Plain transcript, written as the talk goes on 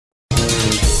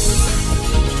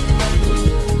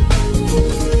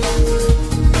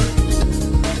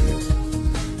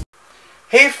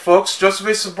Hey folks, Joseph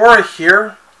Sobora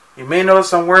here. You may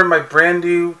notice I'm wearing my brand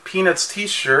new Peanuts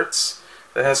t-shirts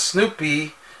that has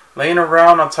Snoopy laying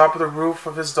around on top of the roof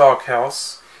of his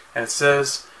doghouse, and it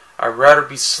says, "I'd rather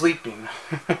be sleeping."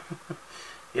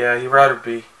 Yeah, he'd rather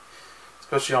be,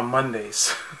 especially on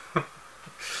Mondays.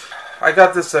 I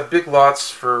got this at Big Lots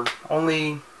for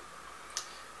only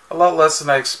a lot less than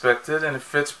I expected, and it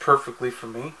fits perfectly for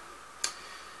me.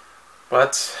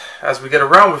 But as we get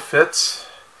around with it,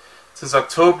 since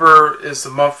October is the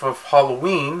month of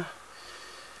Halloween,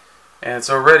 and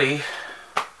it's already,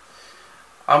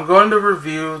 I'm going to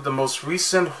review the most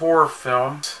recent horror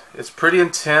film. It's pretty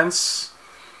intense,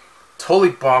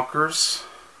 totally bonkers,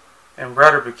 and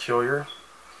rather peculiar.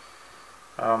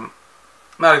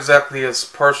 Not exactly as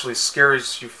partially scary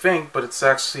as you think, but it's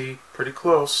actually pretty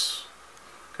close,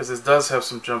 because it does have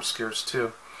some jump scares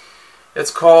too. It's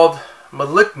called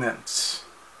Malignant.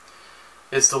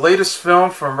 It's the latest film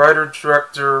from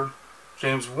writer-director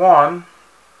James Wan,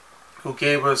 who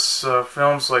gave us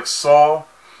films like Saw,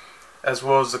 as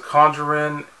well as The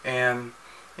Conjuring and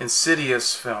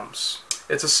Insidious films.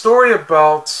 It's a story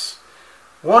about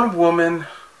one woman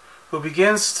who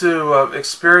begins to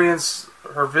experience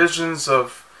her visions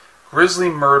of grisly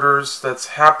murders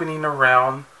that's happening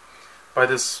around by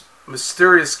this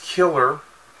mysterious killer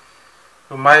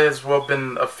who might as well have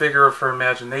been a figure of her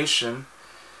imagination.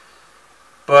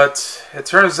 But it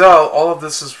turns out all of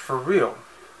this is for real.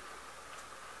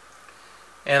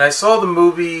 And I saw the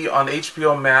movie on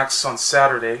HBO Max on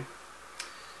Saturday,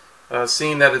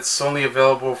 seeing that it's only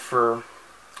available for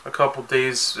a couple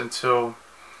days until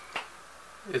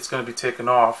it's going to be taken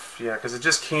off. Yeah, because it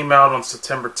just came out on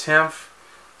September 10th,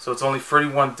 so it's only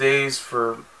 31 days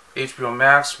for HBO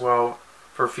Max. Well,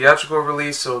 for a theatrical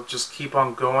release, it'll just keep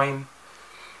on going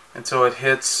until it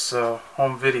hits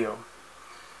home video.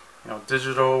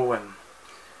 Digital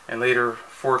and later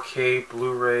 4K,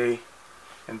 Blu-ray,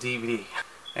 and DVD.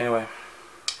 Anyway,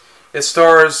 it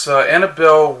stars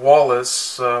Annabelle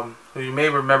Wallis, who you may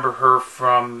remember her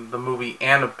from the movie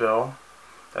Annabelle.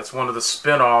 That's one of the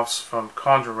spin-offs from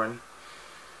Conjuring.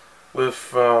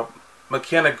 With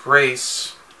McKenna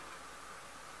Grace,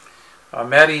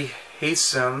 Maddie,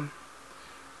 Hasson,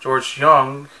 George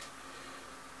Young,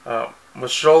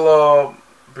 Michole,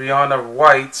 Briana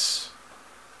White,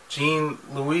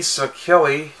 Louisa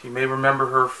Kelly, you may remember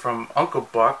her from Uncle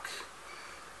Buck,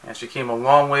 and she came a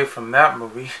long way from that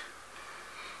movie.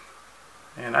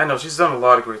 And I know she's done a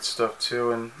lot of great stuff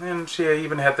too, and she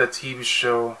even had that TV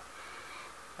show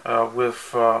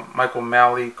with Michael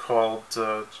Malley called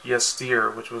Yes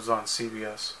Dear, which was on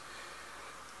CBS.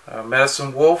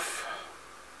 Madison, Wolfe,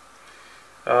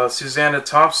 Susanna,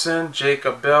 Thompson,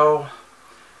 Abel,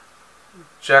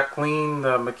 Jacqueline,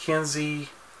 McKenzie,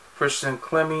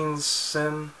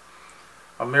 Clemenson,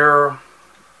 Amir,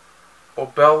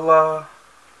 Aboulela,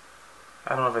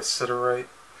 I don't know if I said it right,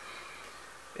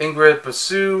 Ingrid,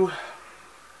 Bisu,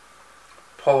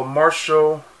 Paula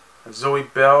Marshall, Zoe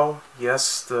Bell,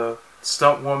 yes, the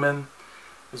stunt woman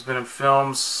who's been in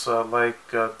films like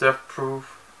Death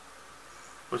Proof,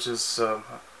 which is a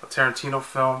Tarantino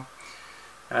film,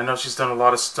 and I know she's done a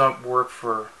lot of stunt work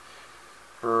for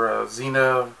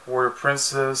Xena, Warrior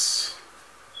Princess,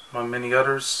 among many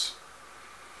others.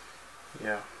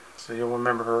 Yeah, so you'll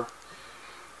remember her.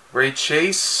 Ray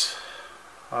Chase,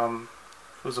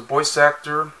 who's a voice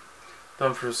actor,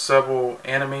 done for several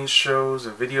anime shows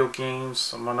and video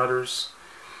games, among others.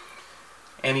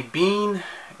 Annie Bean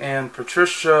and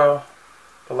Patricia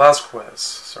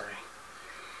Velasquez.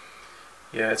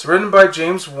 Yeah, it's written by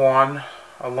James Wan,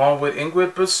 along with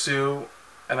Ingrid Bisu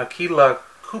and Akela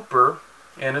Cooper,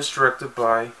 and is directed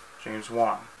by James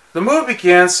Wan. The movie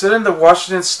begins set in the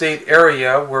Washington State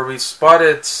area, where we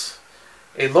spotted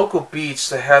a local beach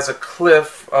that has a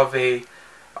cliff of a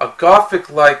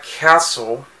Gothic-like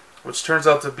castle, which turns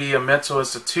out to be a mental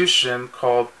institution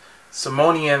called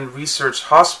Simonian Research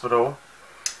Hospital,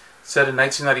 set in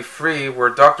 1993, where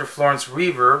Dr. Florence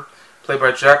Weaver, played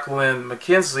by Jacqueline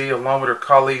McKenzie, along with her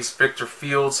colleagues Victor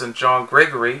Fields and John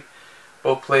Gregory,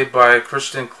 both played by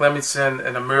Christian Clemenson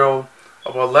and Amir,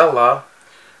 Aboulela,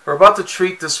 we're about to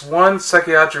treat this one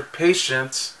psychiatric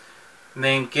patient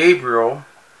named Gabriel,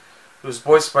 who's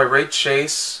voiced by Ray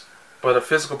Chase, but a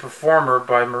physical performer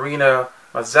by Marina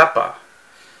Mazeppa.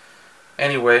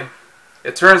 Anyway,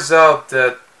 it turns out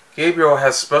that Gabriel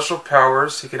has special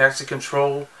powers. He can actually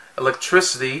control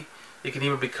electricity. He can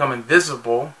even become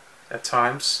invisible at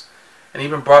times, and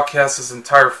even broadcast his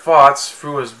entire thoughts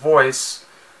through his voice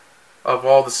of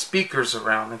all the speakers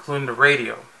around, including the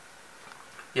radio.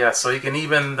 Yeah, so he can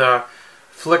even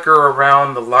flicker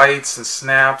around the lights and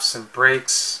snaps and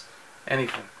breaks,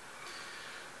 anything.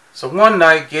 So one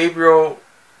night, Gabriel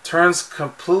turns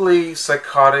completely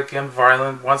psychotic and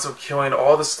violent, winds up killing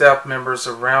all the staff members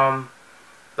around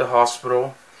the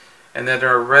hospital, and then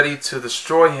they're ready to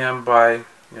destroy him by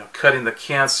cutting the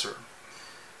cancer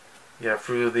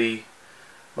through the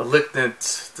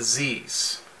malignant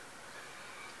disease.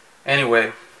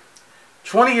 Anyway,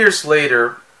 20 years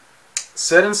later,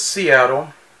 set in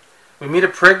Seattle, we meet a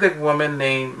pregnant woman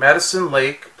named Madison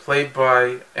Lake, played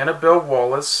by Annabelle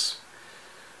Wallis,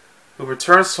 who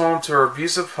returns home to her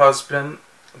abusive husband,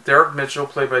 Derek Mitchell,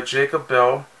 played by Jacob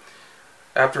Bell,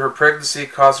 after her pregnancy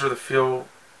caused her to feel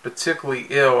particularly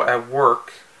ill at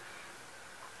work,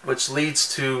 which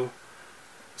leads to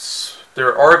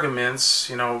their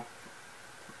arguments,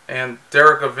 and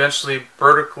Derek eventually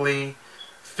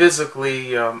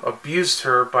physically abused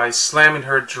her by slamming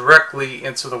her directly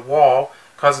into the wall,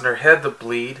 causing her head to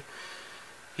bleed.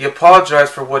 He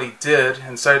apologized for what he did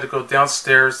and decided to go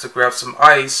downstairs to grab some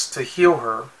ice to heal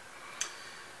her.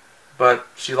 But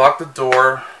she locked the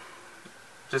door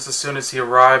just as soon as he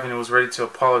arrived and was ready to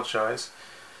apologize.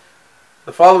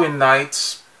 The following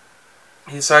night,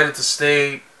 he decided to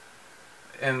stay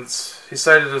and he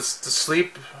decided to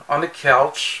sleep on the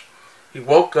couch. He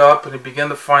woke up and he began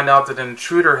to find out that an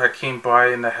intruder had came by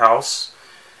in the house.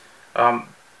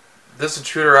 This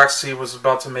intruder actually was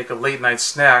about to make a late night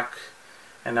snack.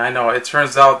 And I know, it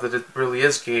turns out that it really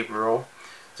is Gabriel.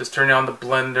 Just turning on the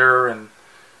blender and,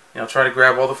 trying to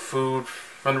grab all the food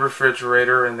from the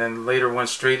refrigerator, and then later went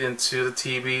straight into the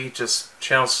TV, just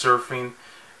channel surfing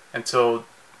until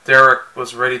Derek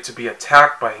was ready to be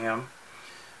attacked by him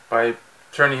by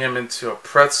turning him into a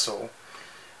pretzel.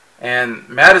 And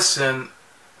Madison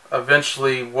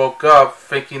eventually woke up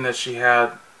thinking that she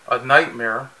had a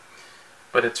nightmare,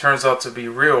 but it turns out to be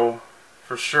real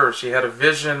for sure. She had a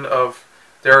vision of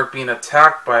Derek being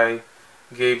attacked by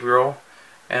Gabriel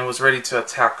and was ready to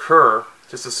attack her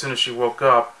just as soon as she woke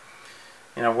up.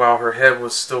 While her head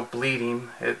was still bleeding.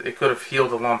 It could have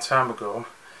healed a long time ago,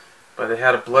 but it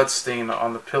had a blood stain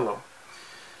on the pillow.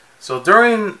 So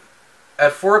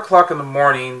at 4 o'clock in the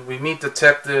morning, we meet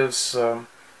detectives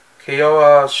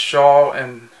Keoa Shaw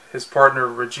and his partner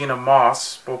Regina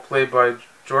Moss, both played by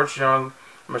George Young,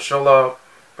 Michole,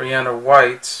 Briana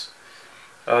White.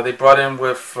 They brought in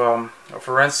with a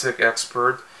forensic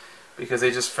expert because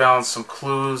they just found some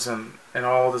clues and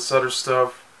all this other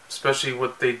stuff, especially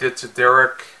what they did to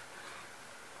Derek,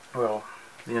 the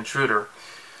intruder.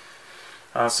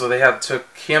 So they had to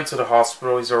take him to the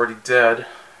hospital. He's already dead.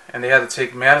 And they had to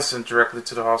take Madison directly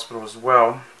to the hospital as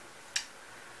well.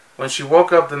 When she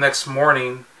woke up the next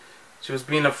morning, she was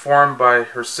being informed by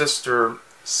her sister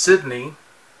Sydney,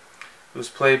 who was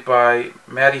played by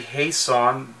Maddie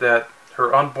Hasson, that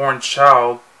her unborn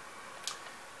child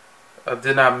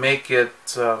did not make it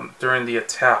during the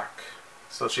attack.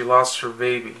 So she lost her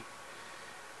baby.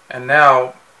 And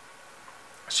now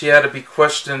she had to be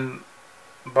questioned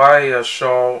by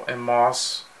Shaw and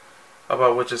Moss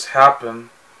about what just happened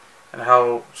and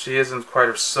how she isn't quite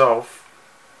herself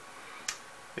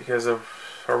because of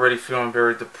already feeling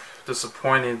very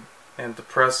disappointed and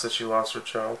depressed that she lost her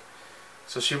child.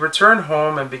 So she returned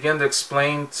home and began to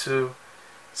explain to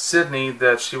Sydney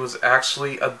that she was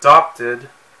actually adopted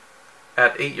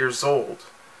at 8 years old.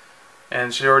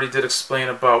 And she already did explain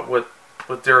about what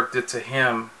Derek did to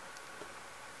him,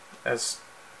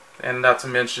 and not to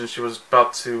mention she was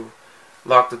about to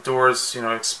lock the doors,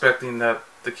 expecting that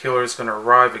the killer is going to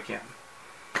arrive again.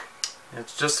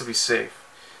 It's just to be safe.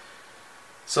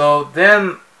 So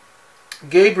then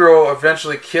Gabriel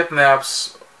eventually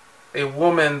kidnaps a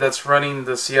woman that's running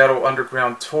the Seattle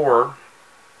Underground tour,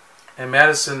 and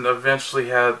Madison eventually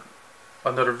had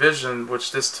another vision,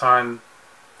 which this time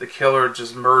the killer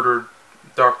just murdered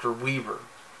Dr. Weaver,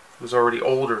 who's already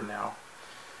older now.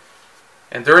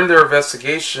 And during their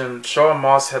investigation, Shaw and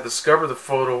Moss had discovered the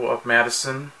photo of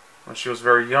Madison when she was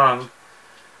very young,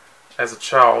 as a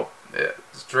child,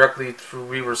 directly through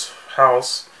Weaver's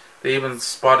house. They even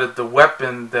spotted the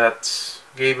weapon that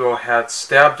Gabriel had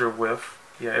stabbed her with.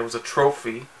 Yeah, it was a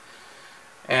trophy.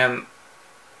 And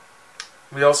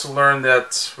we also learned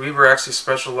that Weaver actually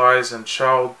specialized in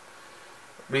child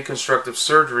reconstructive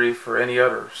surgery for any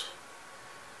others.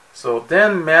 So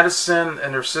then Madison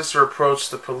and her sister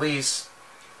approached the police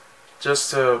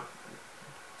just to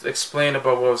explain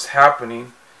about what was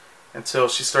happening, until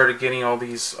she started getting all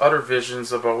these other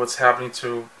visions about what's happening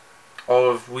to all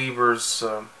of Weaver's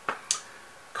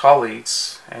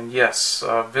colleagues. And yes,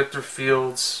 Victor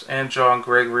Fields and John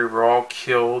Gregory were all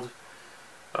killed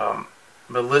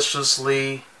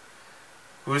maliciously,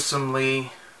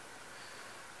 gruesomely,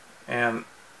 and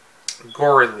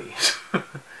gorily.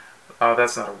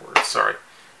 That's not a word, sorry.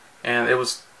 and it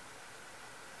was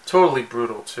totally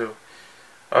brutal too.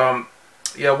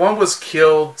 Yeah, one was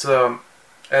killed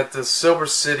at the Silver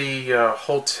City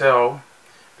Hotel.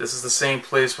 This is the same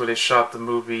place where they shot the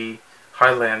movie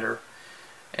Highlander.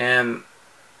 And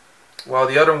while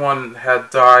the other one had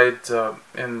died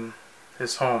in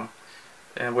his home,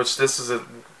 and which this is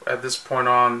at this point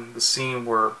on the scene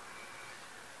where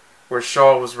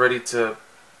Shaw was ready to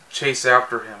chase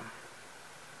after him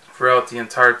throughout the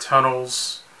entire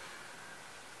tunnels.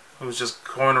 He was just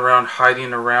going around,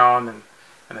 hiding around, and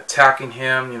attacking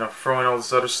him, throwing all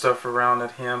this other stuff around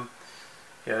at him.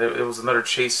 Yeah, it was another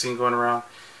chase scene going around.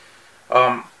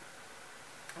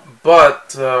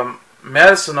 But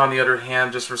Madison, on the other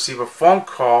hand, just received a phone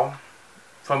call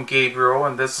from Gabriel,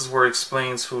 and this is where he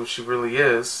explains who she really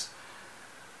is.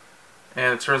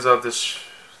 And it turns out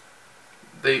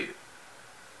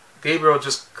Gabriel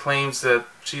just claims that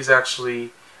she's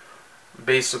actually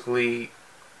basically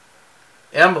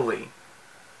Emily,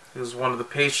 who's one of the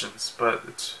patients,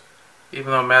 but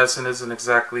even though Madison isn't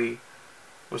exactly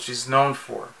what she's known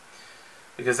for.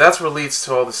 Because that's what leads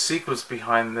to all the secrets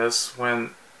behind this.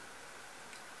 When,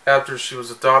 after she was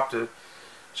adopted,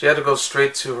 she had to go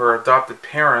straight to her adopted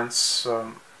parents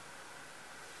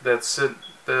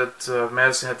that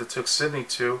Madison had to take Sydney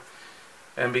to,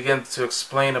 and begin to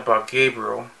explain about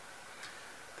Gabriel,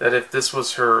 that if this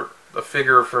was a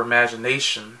figure of her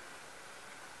imagination.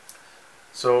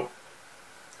 So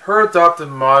her adopted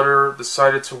mother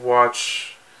decided to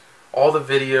watch all the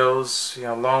videos,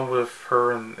 along with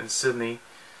her and Sydney,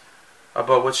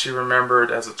 about what she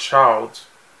remembered as a child,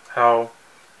 how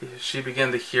she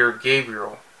began to hear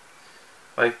Gabriel.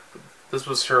 Like, this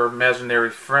was her imaginary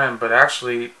friend, but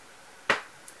actually,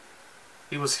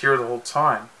 he was here the whole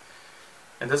time.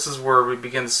 And this is where we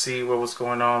begin to see what was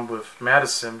going on with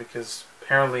Madison, because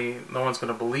apparently no one's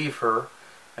going to believe her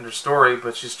and her story,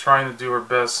 but she's trying to do her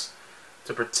best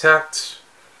to protect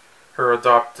her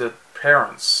adopted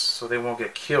parents so they won't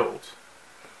get killed.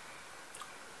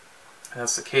 And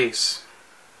that's the case.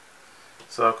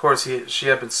 So of course she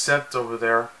had been sent over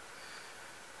there,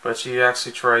 but she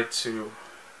actually tried to,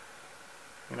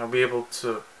 be able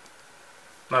to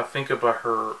not think about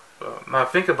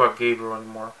Gabriel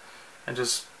anymore, and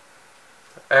just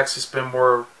actually spend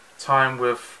more time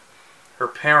with her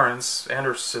parents and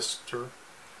her sister.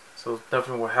 So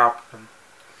definitely what happened,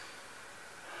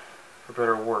 for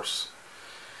better or worse.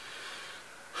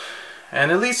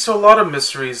 And it leads to a lot of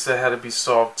mysteries that had to be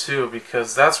solved too,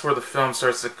 because that's where the film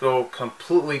starts to go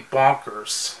completely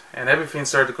bonkers, and everything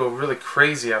started to go really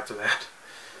crazy after that.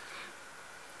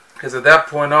 Because at that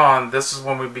point on, this is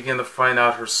when we begin to find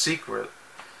out her secret,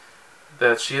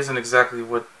 that she isn't exactly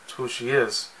who she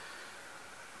is.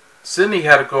 Sydney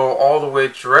had to go all the way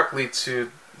directly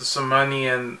to the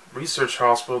Somanian Research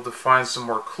Hospital to find some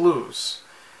more clues.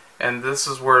 And this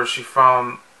is where she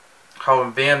found how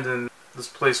abandoned this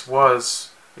place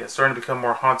was. Yeah, starting to become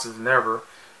more haunted than ever.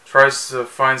 Tries to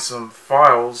find some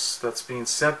files that's being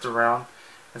sent around,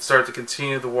 and start to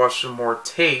continue to watch some more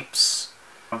tapes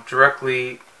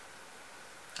directly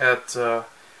at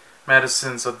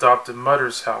Madison's adopted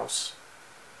mother's house.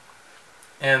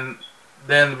 And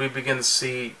then we begin to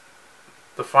see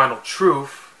the final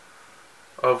truth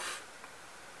of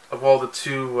all the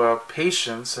two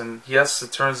patients. And yes,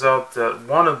 it turns out that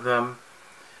one of them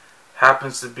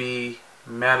happens to be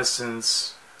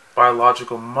Madison's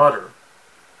biological mother,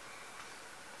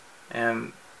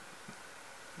 and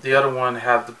the other one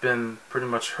had been pretty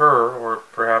much her, or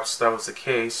perhaps that was the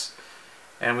case.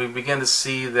 And we begin to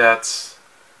see that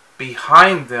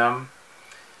behind them,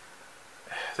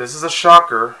 this is a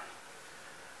shocker,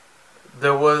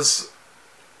 there was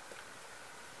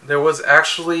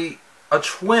actually a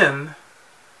twin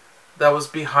that was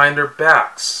behind their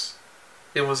backs.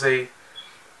 It was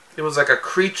like a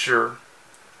creature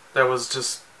that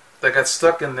got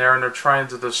stuck in there, and they're trying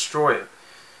to destroy it.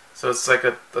 So it's like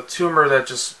a tumor that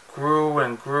just grew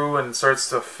and grew and starts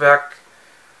to affect,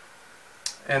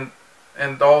 and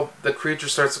all the creature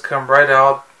starts to come right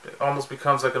out. It almost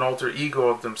becomes like an alter ego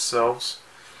of themselves.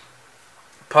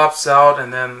 Pops out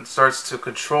and then starts to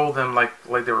control them like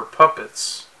they were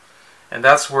puppets. And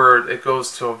that's where it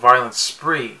goes to a violent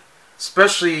spree.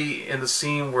 Especially in the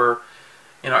scene where,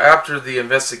 after the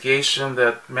investigation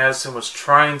that Madison was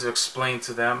trying to explain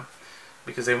to them,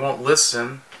 because they won't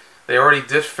listen. They already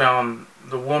did found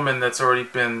the woman that's already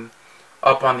been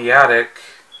up on the attic,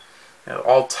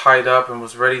 all tied up and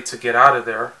was ready to get out of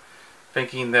there,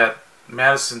 thinking that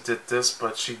Madison did this,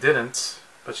 but she didn't.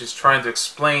 But she's trying to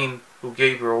explain who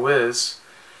Gabriel is.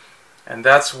 And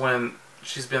that's when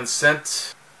she's been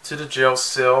sent to the jail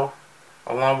cell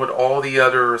along with all the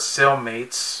other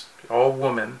cellmates, all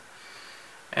women,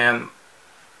 and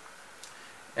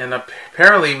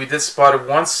apparently we did spot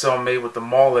one cellmate with the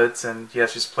mullet, and yeah,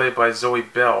 she's played by Zoe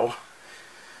Bell,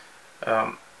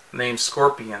 named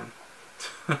Scorpion.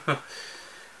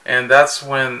 And that's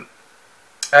when,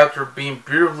 after being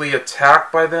brutally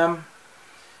attacked by them,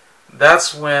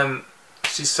 that's when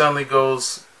she suddenly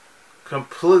goes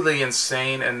completely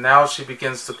insane, and now she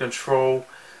begins to control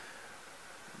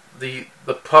the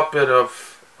puppet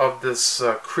of this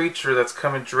creature that's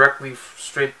coming directly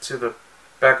straight to the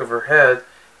back of her head.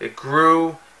 It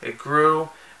grew,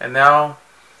 and now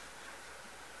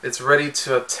it's ready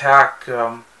to attack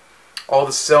all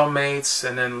the cellmates,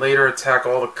 and then later attack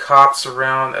all the cops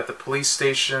around at the police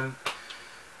station,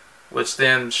 which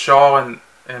then Shaw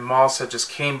and Moss had just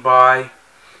came by,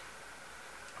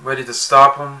 ready to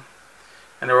stop them.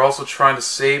 And they're also trying to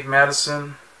save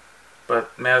Madison,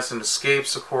 but Madison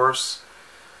escapes, of course.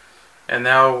 And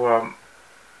now,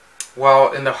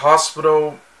 while in the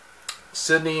hospital,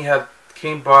 Sydney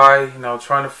came by, you know,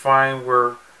 trying to find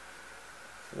where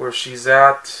she's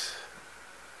at.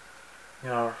 You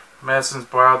know, Madison's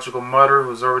biological mother,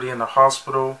 who's already in the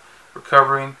hospital,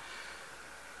 recovering,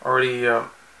 already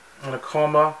in a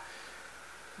coma.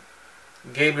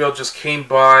 Gabriel just came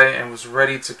by and was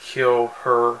ready to kill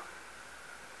her,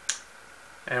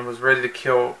 and was ready to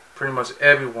kill pretty much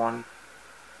everyone,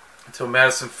 until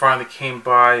Madison finally came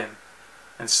by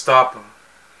and stopped him.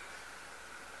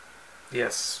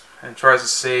 Yes, and tries to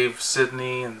save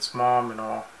Sydney and his mom and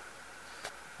all.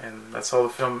 And that's how the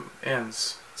film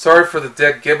ends. Sorry for the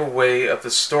dead giveaway of the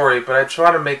story, but I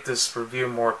try to make this review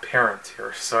more apparent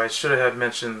here, so I should have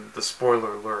mentioned the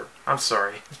spoiler alert. I'm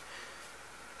sorry.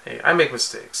 Hey, I make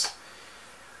mistakes.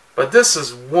 But this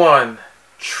is one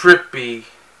trippy,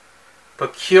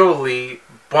 peculiarly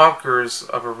bonkers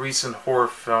of a recent horror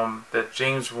film that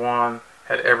James Wan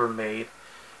had ever made.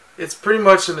 It's pretty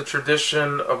much in the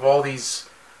tradition of all these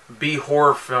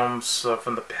B-horror films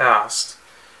from the past.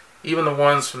 Even the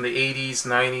ones from the 80s,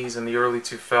 90s, and the early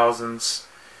 2000s.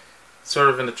 Sort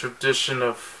of in the tradition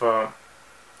of,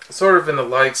 sort of in the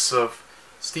likes of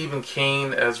Stephen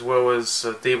King, as well as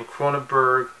David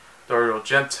Cronenberg, Dario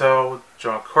Argento,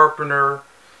 John Carpenter,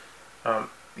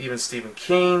 even Stephen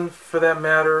King for that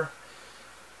matter.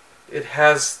 It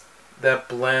has that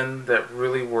blend that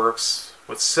really works,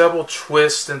 with several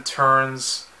twists and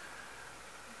turns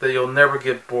that you'll never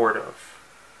get bored of.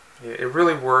 It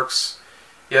really works.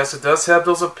 Yes, it does have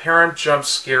those apparent jump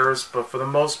scares, but for the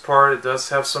most part it does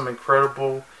have some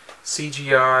incredible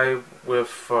CGI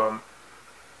with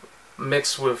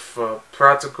mixed with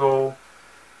practical,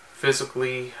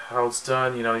 physically how it's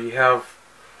done. You know, you have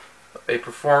a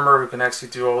performer who can actually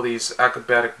do all these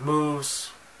acrobatic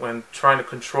moves when trying to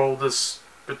control this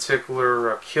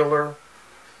particular killer,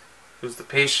 who's the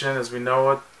patient as we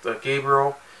know it,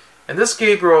 Gabriel. And this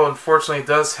Gabriel, unfortunately,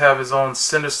 does have his own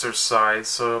sinister side.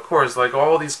 So, of course, like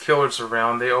all these killers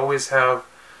around, they always have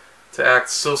to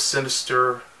act so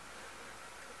sinister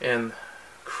and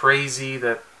crazy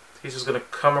that he's just going to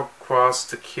come across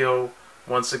to kill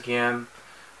once again,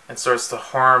 and starts to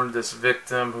harm this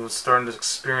victim who's starting to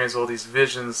experience all these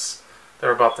visions that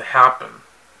are about to happen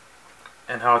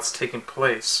and how it's taking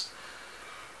place.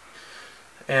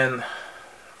 And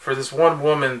for this one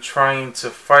woman trying to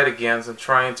fight against and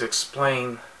trying to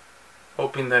explain,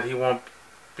 hoping that he won't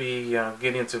be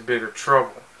getting into bigger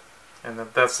trouble. And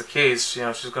if that's the case, you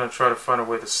know, she's going to try to find a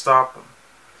way to stop him.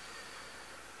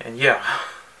 And yeah,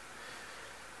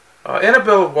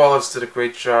 Annabelle Wallis did a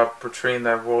great job portraying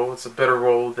that role. It's a better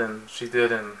role than she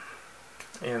did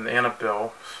in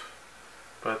Annabelle,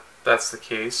 but that's the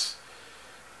case.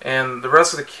 And the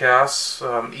rest of the cast,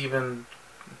 even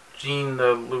Jean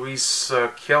Louise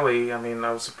Kelly, I mean,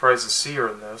 I was surprised to see her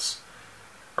in this,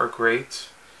 are great.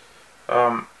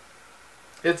 It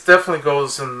definitely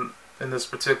goes in this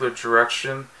particular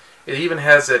direction. It even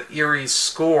has that eerie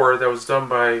score that was done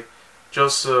by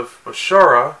Joseph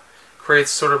Bashara.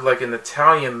 Creates sort of like an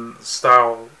Italian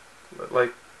style,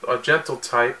 like a gentle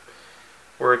type,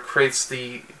 where it creates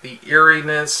the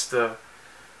eeriness, the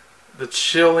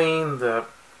chilling,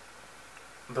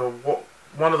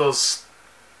 one of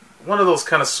those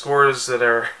kind of scores that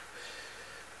are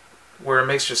where it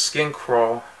makes your skin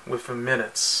crawl within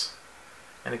minutes,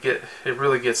 and it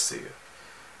really gets to you.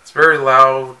 It's very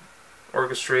loud,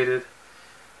 orchestrated,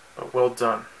 but well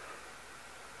done.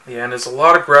 Yeah, and there's a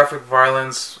lot of graphic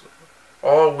violence,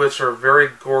 all of which are very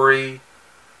gory,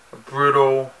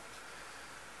 brutal,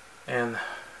 and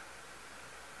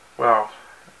wow.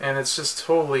 And it's just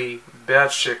totally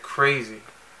batshit crazy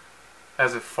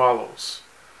as it follows.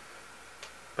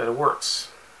 But it works.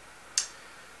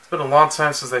 been a long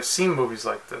time since I've seen movies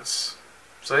like this.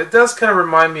 So it does kind of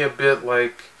remind me a bit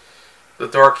like The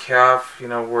Dark Half, you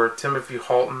know, where Timothy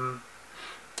Hutton's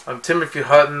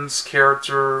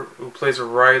character, who plays a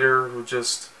writer who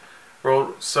just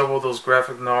wrote several of those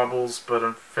graphic novels, but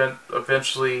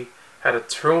eventually had a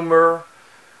tumor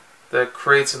that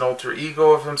creates an alter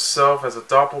ego of himself as a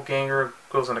doppelganger,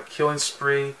 goes on a killing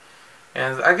spree.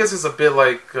 And I guess it's a bit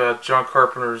like John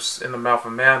Carpenter's In the Mouth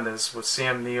of Madness with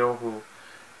Sam Neill, who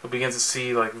begins to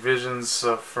see like visions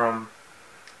from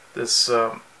this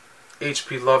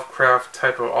H.P. Lovecraft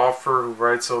type of author who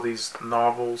writes all these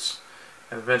novels,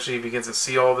 and eventually he begins to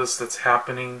see all this that's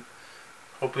happening,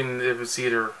 hoping if it's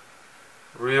either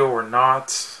real or not.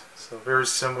 So very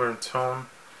similar in tone.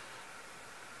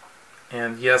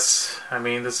 And yes, I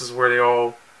mean, this is where they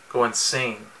all go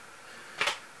insane.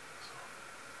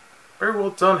 Very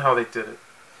well done how they did it.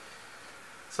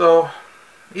 So,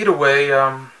 either way,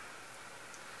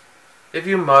 if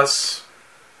you must,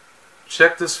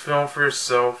 check this film for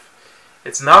yourself.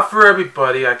 It's not for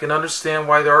everybody. I can understand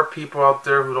why there are people out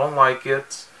there who don't like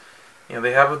it. You know,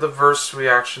 they have a diverse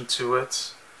reaction to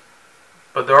it.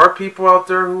 But there are people out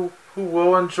there who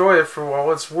will enjoy it for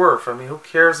all it's worth. I mean, who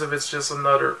cares if it's just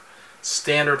another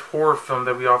standard horror film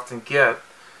that we often get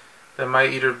that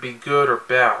might either be good or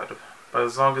bad, but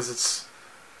as long as it's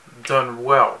done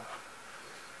well.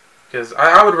 Because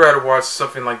I would rather watch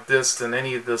something like this than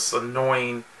any of this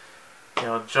annoying, you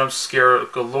know, jump scare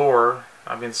galore.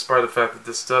 I mean, despite the fact that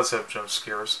this does have jump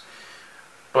scares,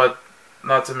 but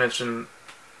not to mention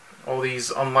all these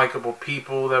unlikable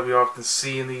people that we often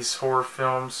see in these horror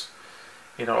films.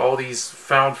 You know, all these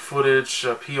found footage,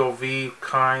 POV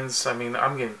kinds. I mean,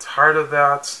 I'm getting tired of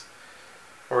that.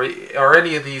 Or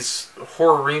any of these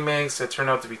horror remakes that turn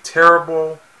out to be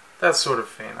terrible. That sort of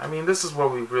thing. I mean, this is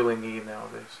what we really need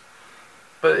nowadays.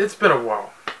 But it's been a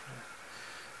while.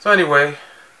 So anyway,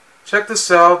 check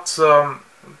this out.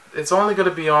 It's only going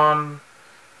to be on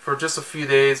for just a few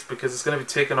days because it's going to be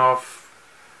taken off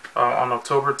on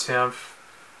October 10th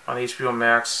on HBO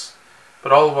Max.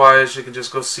 But otherwise, you can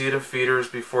just go see it in theaters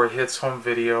before it hits home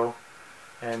video.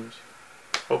 And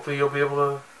hopefully you'll be able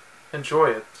to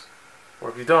enjoy it. Or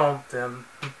if you don't, then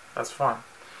that's fine.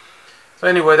 So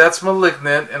anyway, that's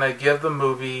Malignant, and I give the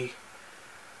movie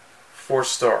 4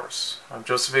 stars. I'm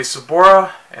Joseph A.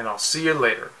 Sobora, and I'll see you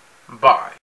later.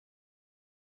 Bye.